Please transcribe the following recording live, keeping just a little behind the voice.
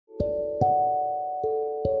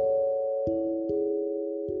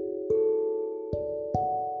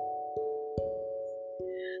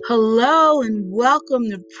Hello and welcome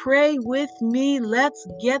to Pray With Me. Let's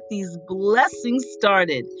get these blessings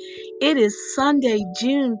started. It is Sunday,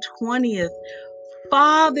 June 20th,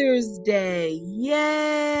 Father's Day.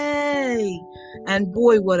 Yay! And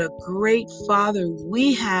boy, what a great Father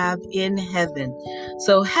we have in heaven.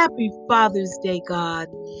 So happy Father's Day, God.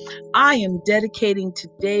 I am dedicating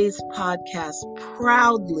today's podcast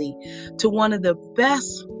proudly to one of the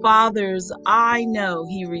best fathers I know.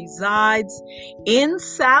 He resides in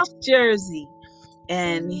South Jersey,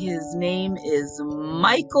 and his name is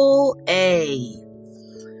Michael A.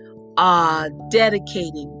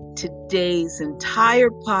 Dedicating today's entire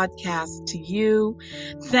podcast to you.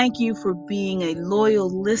 Thank you for being a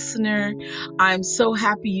loyal listener. I'm so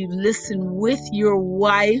happy you listen with your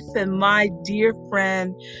wife and my dear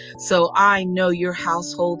friend. So I know your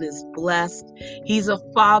household is blessed. He's a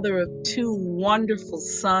father of two wonderful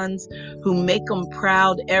sons who make him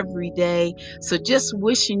proud every day. So just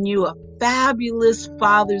wishing you a fabulous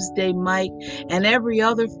Father's Day, Mike, and every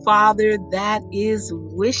other father that is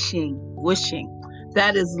wishing,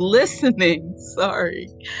 that is listening, sorry.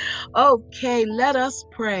 Okay, let us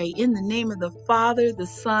pray in the name of the Father, the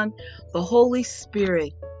Son, the Holy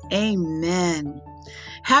Spirit. Amen.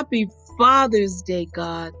 Happy Father's Day,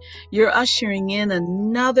 God. You're ushering in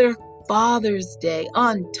another Father's Day,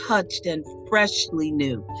 untouched and freshly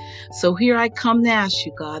new. So here I come to ask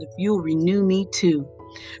you, God, if you'll renew me too.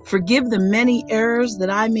 Forgive the many errors that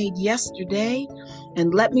I made yesterday,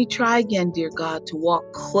 and let me try again, dear God, to walk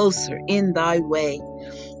closer in thy way.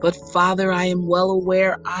 But Father, I am well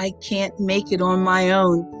aware I can't make it on my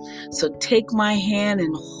own. So take my hand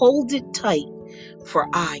and hold it tight, for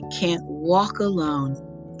I can't walk alone.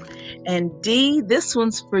 And D, this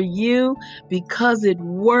one's for you because it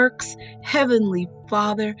works. Heavenly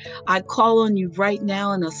Father, I call on you right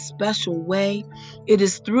now in a special way. It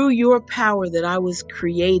is through your power that I was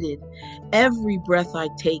created. Every breath I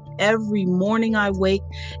take, every morning I wake,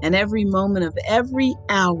 and every moment of every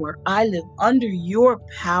hour, I live under your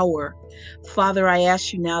power. Father, I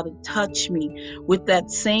ask you now to touch me with that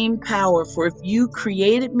same power, for if you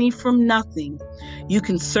created me from nothing, you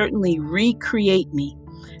can certainly recreate me.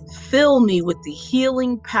 Fill me with the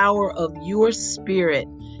healing power of your spirit.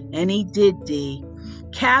 And he did, D.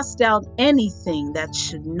 Cast out anything that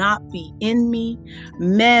should not be in me.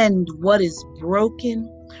 Mend what is broken.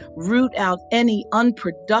 Root out any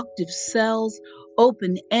unproductive cells.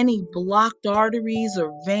 Open any blocked arteries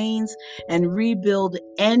or veins and rebuild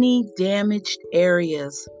any damaged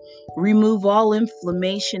areas. Remove all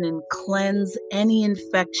inflammation and cleanse any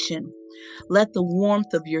infection. Let the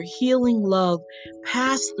warmth of your healing love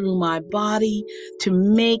pass through my body to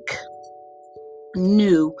make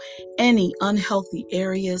new any unhealthy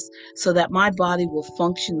areas so that my body will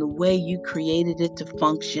function the way you created it to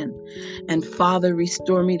function. And Father,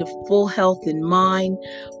 restore me to full health in mind,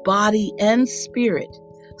 body, and spirit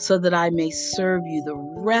so that I may serve you the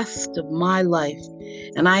rest of my life.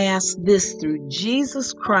 And I ask this through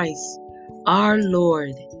Jesus Christ, our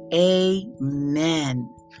Lord. Amen.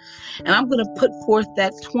 And I'm going to put forth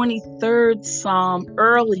that 23rd Psalm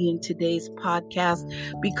early in today's podcast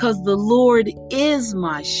because the Lord is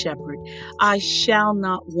my shepherd. I shall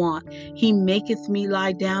not want. He maketh me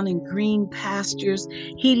lie down in green pastures.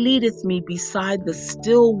 He leadeth me beside the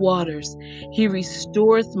still waters. He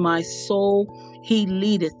restoreth my soul. He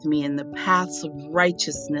leadeth me in the paths of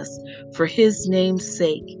righteousness for his name's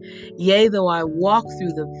sake. Yea, though I walk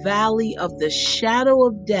through the valley of the shadow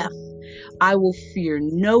of death, I will fear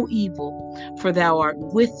no evil, for thou art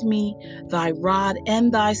with me, thy rod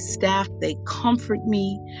and thy staff, they comfort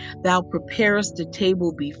me. Thou preparest a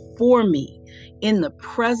table before me in the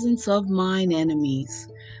presence of mine enemies.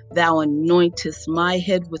 Thou anointest my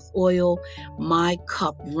head with oil, my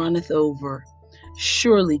cup runneth over.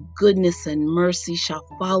 Surely goodness and mercy shall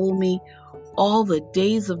follow me all the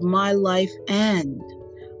days of my life, and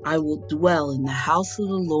I will dwell in the house of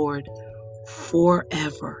the Lord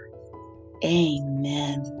forever.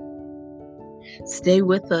 Amen. Stay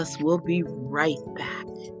with us. We'll be right back.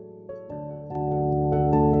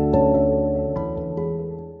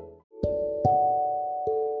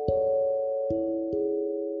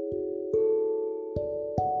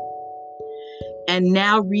 And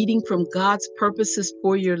now reading from God's Purposes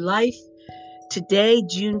for Your Life. Today,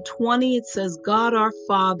 June 20, it says, God our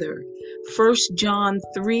Father. 1 John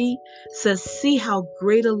 3 says, see how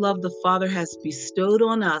great a love the Father has bestowed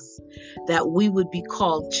on us, that we would be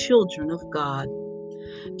called children of God.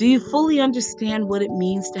 Do you fully understand what it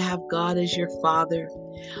means to have God as your Father?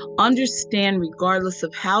 Understand, regardless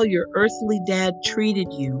of how your earthly dad treated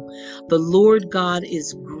you, the Lord God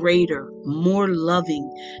is greater, more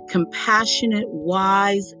loving, compassionate,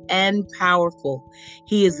 wise, and powerful.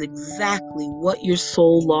 He is exactly what your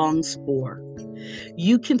soul longs for.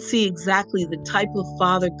 You can see exactly the type of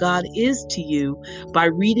father God is to you by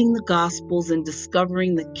reading the Gospels and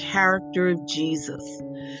discovering the character of Jesus.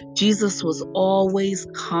 Jesus was always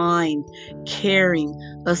kind, caring,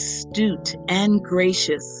 astute, and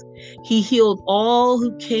gracious. He healed all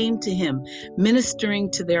who came to him,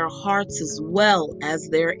 ministering to their hearts as well as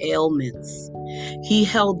their ailments. He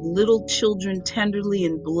held little children tenderly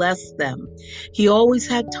and blessed them. He always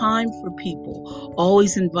had time for people,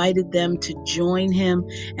 always invited them to join him,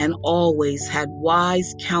 and always had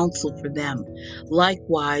wise counsel for them.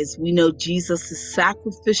 Likewise, we know Jesus is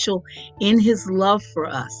sacrificial in his love for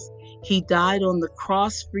us. He died on the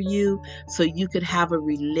cross for you so you could have a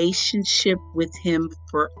relationship with him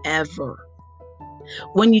forever.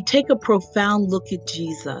 When you take a profound look at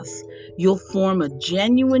Jesus, you'll form a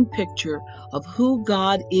genuine picture of who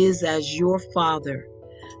God is as your Father.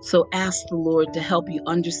 So ask the Lord to help you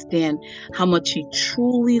understand how much he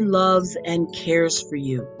truly loves and cares for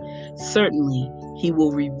you. Certainly, he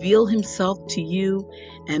will reveal himself to you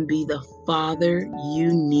and be the Father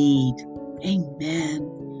you need. Amen.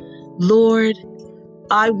 Lord,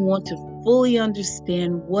 I want to fully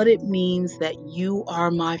understand what it means that you are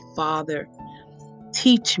my Father.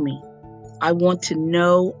 Teach me. I want to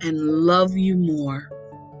know and love you more.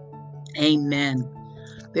 Amen.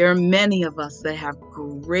 There are many of us that have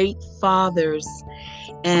great fathers,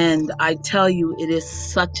 and I tell you, it is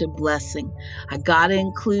such a blessing. I got to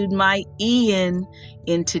include my Ian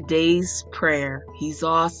in today's prayer. He's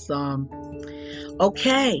awesome.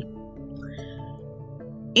 Okay.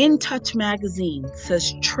 In Touch Magazine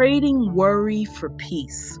says, trading worry for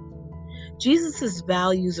peace. Jesus'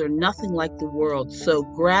 values are nothing like the world, so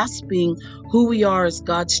grasping who we are as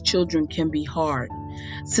God's children can be hard.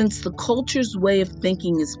 Since the culture's way of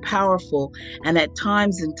thinking is powerful and at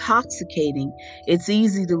times intoxicating, it's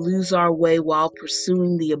easy to lose our way while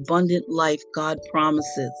pursuing the abundant life God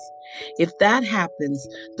promises. If that happens,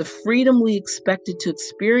 the freedom we expected to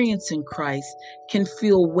experience in Christ can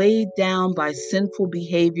feel weighed down by sinful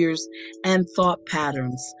behaviors and thought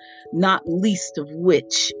patterns, not least of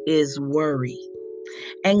which is worry.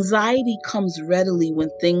 Anxiety comes readily when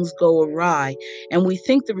things go awry, and we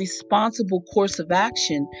think the responsible course of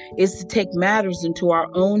action is to take matters into our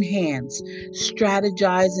own hands,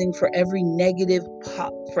 strategizing for every negative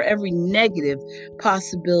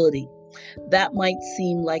possibility. That might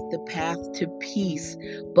seem like the path to peace,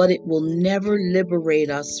 but it will never liberate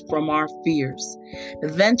us from our fears.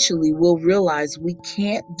 Eventually, we'll realize we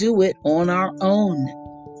can't do it on our own.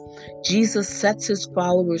 Jesus sets his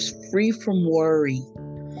followers free from worry,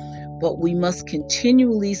 but we must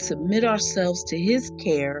continually submit ourselves to his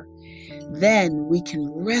care. Then we can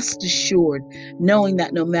rest assured, knowing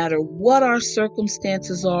that no matter what our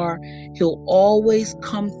circumstances are, he'll always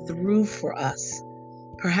come through for us.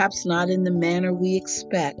 Perhaps not in the manner we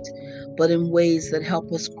expect, but in ways that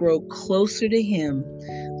help us grow closer to him,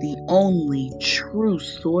 the only true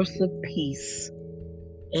source of peace.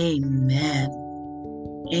 Amen.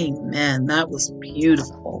 Amen. That was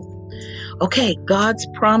beautiful. Okay, God's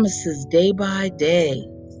promises day by day.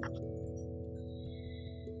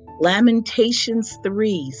 Lamentations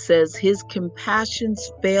 3 says, his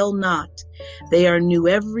compassions fail not. They are new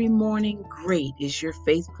every morning. Great is your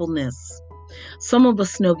faithfulness. Some of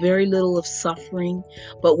us know very little of suffering,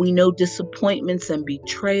 but we know disappointments and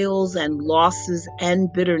betrayals and losses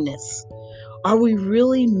and bitterness. Are we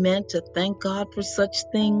really meant to thank God for such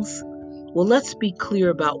things? Well, let's be clear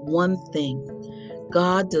about one thing.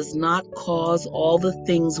 God does not cause all the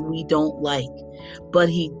things we don't like, but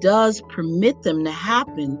he does permit them to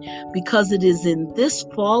happen because it is in this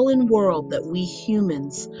fallen world that we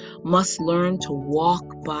humans must learn to walk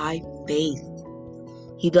by faith.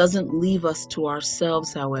 He doesn't leave us to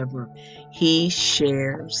ourselves, however. He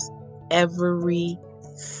shares every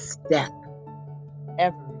step.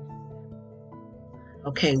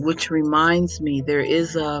 Okay, which reminds me, there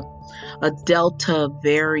is a Delta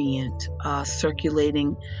variant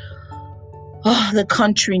circulating the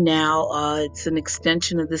country now. It's an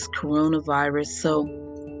extension of this coronavirus. So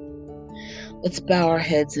let's bow our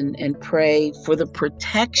heads and pray for the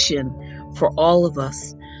protection for all of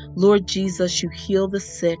us. Lord Jesus, you heal the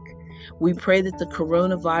sick. We pray that the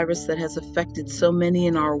coronavirus that has affected so many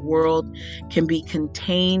in our world can be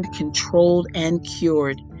contained, controlled, and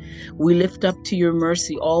cured. We lift up to your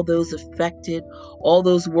mercy all those affected, all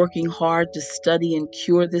those working hard to study and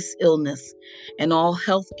cure this illness, and all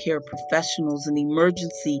healthcare professionals and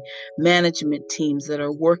emergency management teams that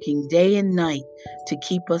are working day and night to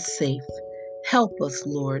keep us safe. Help us,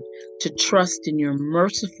 Lord, to trust in your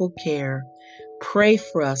merciful care. Pray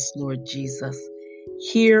for us, Lord Jesus.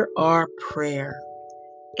 Hear our prayer.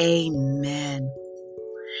 Amen.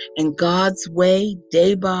 And God's way,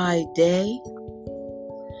 day by day,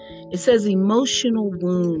 it says emotional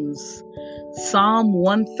wounds. Psalm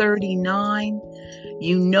 139,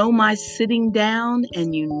 you know my sitting down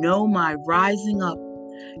and you know my rising up.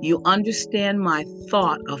 You understand my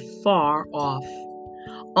thought afar off.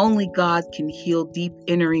 Only God can heal deep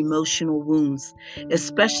inner emotional wounds,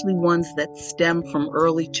 especially ones that stem from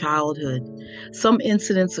early childhood. Some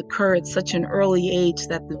incidents occur at such an early age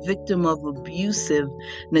that the victim of abusive,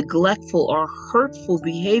 neglectful, or hurtful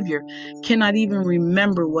behavior cannot even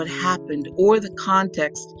remember what happened or the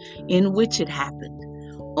context in which it happened.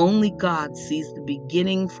 Only God sees the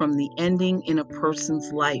beginning from the ending in a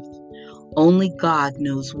person's life. Only God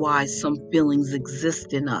knows why some feelings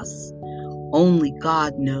exist in us. Only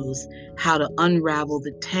God knows how to unravel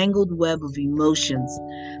the tangled web of emotions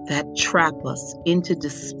that trap us into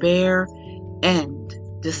despair and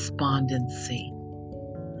despondency.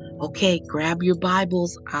 Okay, grab your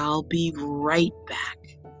Bibles. I'll be right back.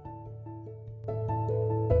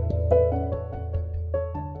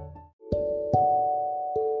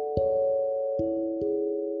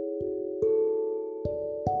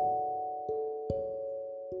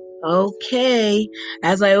 Okay,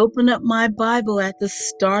 as I open up my Bible at the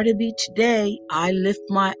start of each day, I lift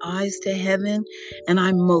my eyes to heaven and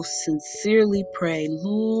I most sincerely pray,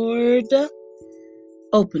 Lord,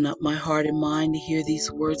 open up my heart and mind to hear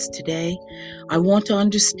these words today. I want to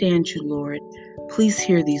understand you, Lord. Please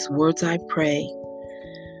hear these words, I pray.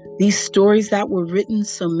 These stories that were written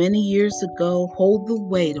so many years ago hold the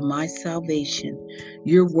weight of my salvation.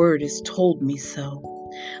 Your word has told me so.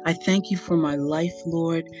 I thank you for my life,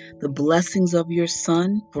 Lord, the blessings of your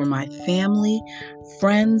Son, for my family,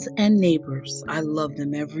 friends, and neighbors. I love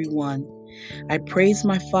them, every one. I praise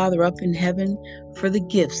my Father up in heaven for the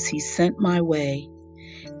gifts he sent my way,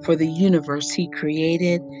 for the universe he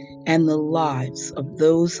created, and the lives of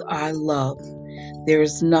those I love. There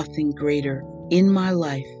is nothing greater in my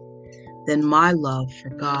life than my love for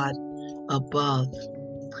God above.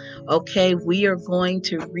 Okay, we are going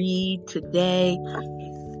to read today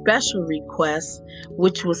special request,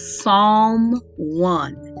 which was Psalm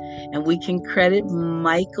 1. And we can credit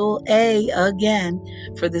Michael A. again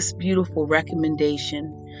for this beautiful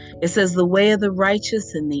recommendation. It says, the way of the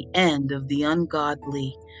righteous and the end of the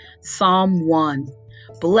ungodly. Psalm 1.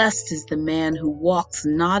 Blessed is the man who walks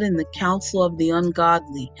not in the counsel of the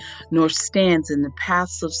ungodly, nor stands in the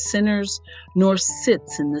paths of sinners, nor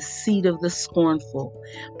sits in the seat of the scornful,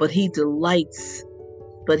 but his delight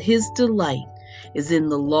is in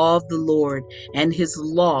the law of the Lord, and his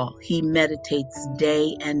law he meditates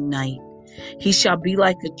day and night. He shall be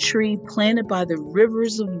like a tree planted by the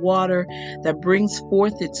rivers of water that brings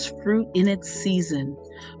forth its fruit in its season,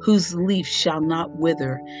 whose leaf shall not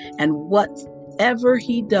wither, and whatever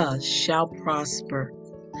he does shall prosper.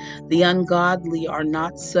 The ungodly are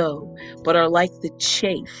not so, but are like the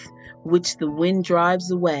chaff which the wind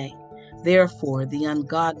drives away. Therefore the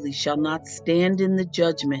ungodly shall not stand in the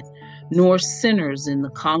judgment, nor sinners in the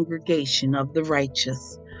congregation of the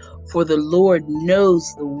righteous. For the Lord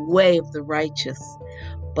knows the way of the righteous,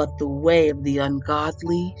 but the way of the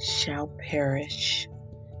ungodly shall perish.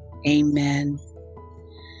 Amen.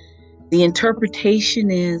 The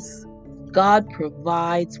interpretation is, God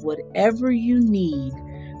provides whatever you need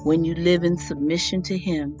when you live in submission to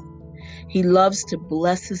him. He loves to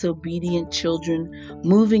bless his obedient children,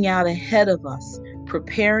 moving out ahead of us,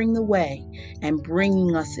 preparing the way, and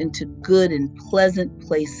bringing us into good and pleasant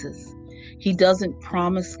places. He doesn't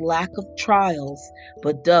promise lack of trials,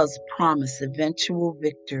 but does promise eventual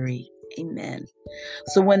victory. Amen.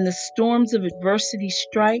 So when the storms of adversity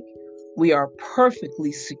strike, we are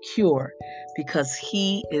perfectly secure because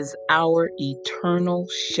he is our eternal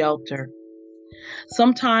shelter.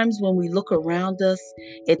 Sometimes when we look around us,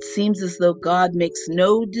 it seems as though God makes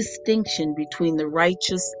no distinction between the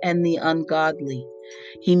righteous and the ungodly.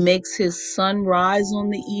 He makes his sun rise on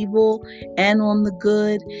the evil and on the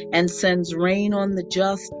good, and sends rain on the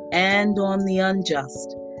just and on the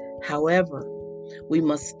unjust. However, we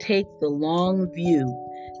must take the long view,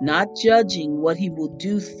 not judging what he will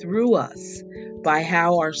do through us by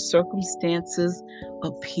how our circumstances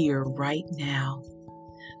appear right now.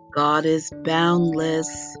 God is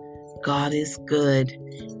boundless. God is good.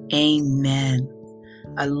 Amen.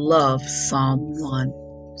 I love Psalm 1.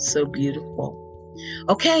 So beautiful.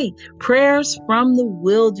 Okay, prayers from the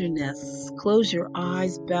wilderness. Close your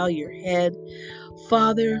eyes, bow your head.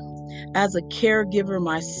 Father, as a caregiver,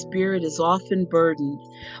 my spirit is often burdened.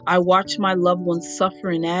 I watch my loved ones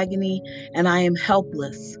suffer in agony, and I am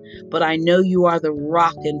helpless. But I know you are the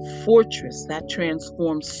rock and fortress that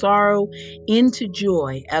transforms sorrow into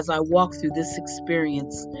joy as I walk through this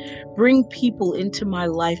experience. Bring people into my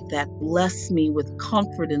life that bless me with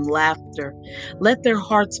comfort and laughter. Let their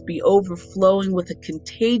hearts be overflowing with a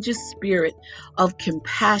contagious spirit of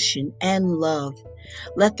compassion and love.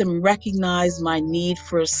 Let them recognize my need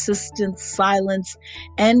for assistance, silence,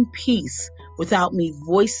 and peace without me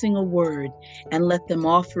voicing a word, and let them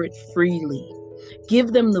offer it freely.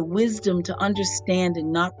 Give them the wisdom to understand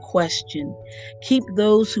and not question. Keep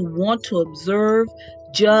those who want to observe,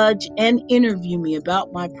 judge, and interview me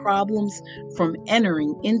about my problems from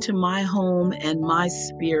entering into my home and my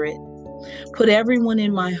spirit. Put everyone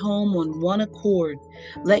in my home on one accord.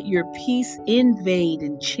 Let your peace invade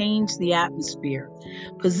and change the atmosphere.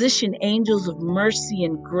 Position angels of mercy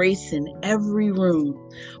and grace in every room.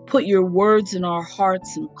 Put your words in our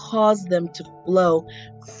hearts and cause them to flow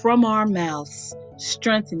from our mouths,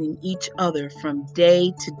 strengthening each other from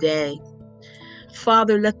day to day.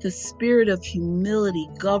 Father, let the spirit of humility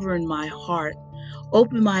govern my heart.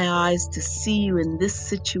 Open my eyes to see you in this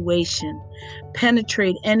situation.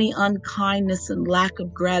 Penetrate any unkindness and lack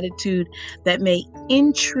of gratitude that may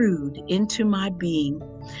intrude into my being.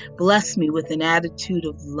 Bless me with an attitude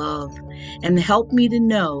of love and help me to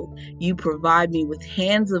know you provide me with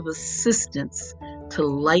hands of assistance to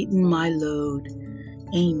lighten my load.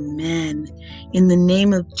 Amen. In the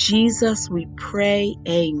name of Jesus, we pray.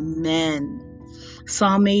 Amen.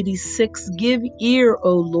 Psalm 86, give ear,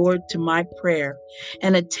 O Lord, to my prayer,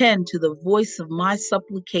 and attend to the voice of my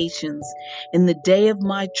supplications. In the day of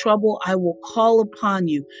my trouble, I will call upon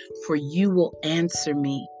you, for you will answer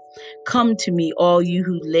me. Come to me, all you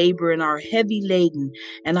who labor and are heavy laden,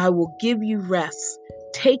 and I will give you rest.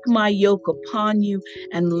 Take my yoke upon you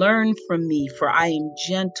and learn from me, for I am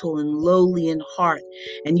gentle and lowly in heart,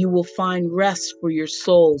 and you will find rest for your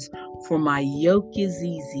souls. For my yoke is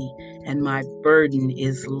easy and my burden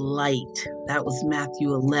is light. That was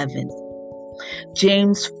Matthew 11.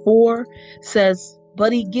 James 4 says,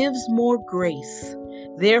 but he gives more grace.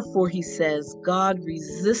 Therefore, he says, God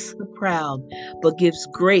resists the proud, but gives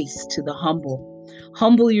grace to the humble.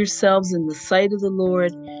 Humble yourselves in the sight of the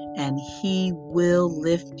Lord, and he will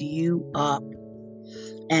lift you up.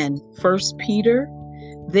 And 1 Peter,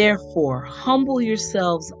 therefore, humble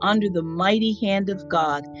yourselves under the mighty hand of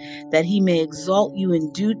God, that he may exalt you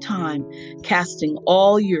in due time, casting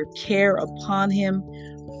all your care upon him,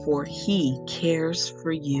 for he cares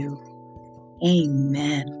for you.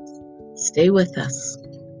 Amen. Stay with us.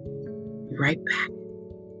 Be right back.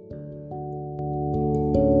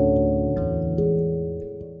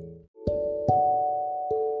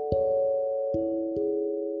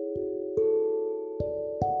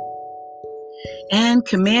 And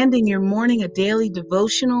commanding your morning a daily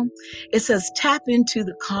devotional, it says tap into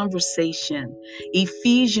the conversation.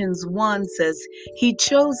 Ephesians 1 says, he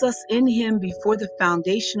chose us in him before the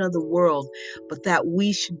foundation of the world, but that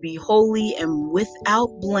we should be holy and without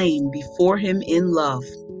blame before him in love.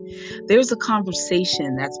 There's a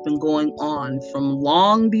conversation that's been going on from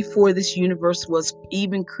long before this universe was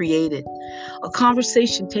even created. A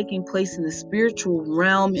conversation taking place in the spiritual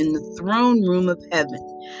realm in the throne room of heaven.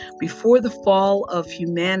 Before the fall of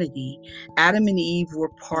humanity, Adam and Eve were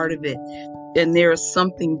part of it. And there is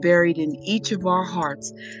something buried in each of our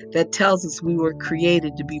hearts that tells us we were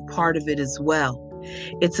created to be part of it as well.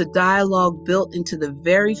 It's a dialogue built into the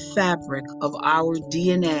very fabric of our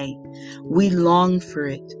DNA. We long for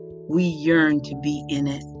it. We yearn to be in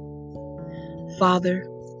it. Father,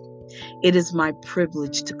 it is my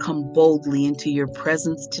privilege to come boldly into your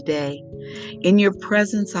presence today. In your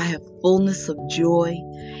presence, I have fullness of joy.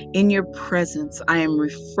 In your presence, I am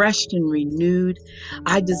refreshed and renewed.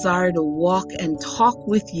 I desire to walk and talk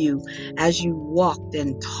with you as you walked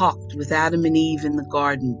and talked with Adam and Eve in the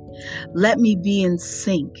garden. Let me be in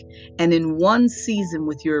sync and in one season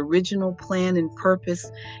with your original plan and purpose.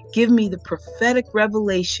 Give me the prophetic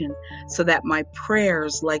revelation so that my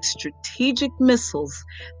prayers, like strategic missiles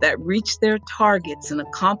that reach their targets and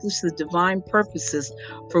accomplish the divine purposes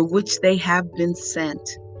for which they have been sent.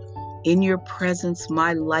 In your presence,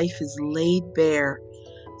 my life is laid bare.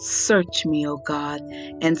 Search me, O God,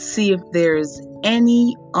 and see if there is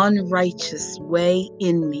any unrighteous way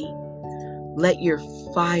in me. Let your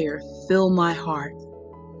fire fill my heart.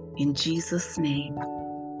 In Jesus' name,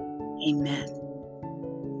 amen.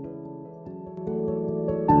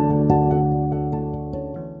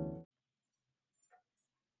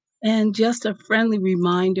 And just a friendly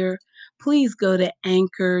reminder, please go to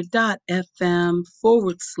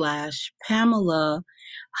anchor.fm/Pamela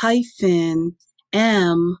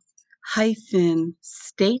M Staton,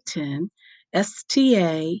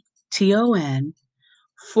 STATON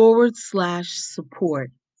 /support.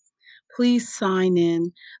 Please sign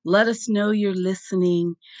in. Let us know you're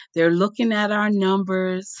listening. They're looking at our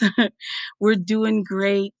numbers. We're doing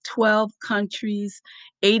great. 12 countries,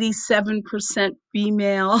 87%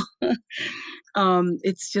 female.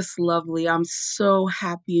 It's just lovely. I'm so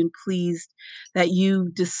happy and pleased that you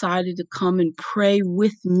decided to come and pray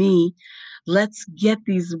with me. Let's get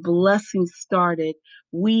these blessings started.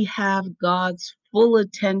 We have God's full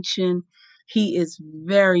attention. He is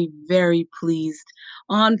very, very pleased.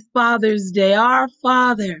 On Father's Day, our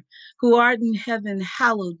Father, who art in heaven,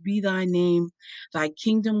 hallowed be thy name. Thy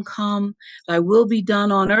kingdom come, thy will be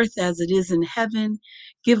done on earth as it is in heaven.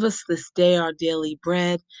 Give us this day our daily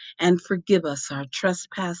bread, and forgive us our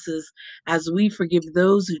trespasses as we forgive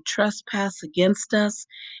those who trespass against us.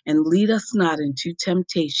 And lead us not into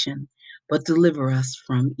temptation, but deliver us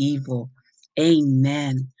from evil.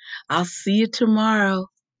 Amen. I'll see you tomorrow.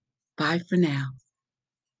 Bye for now.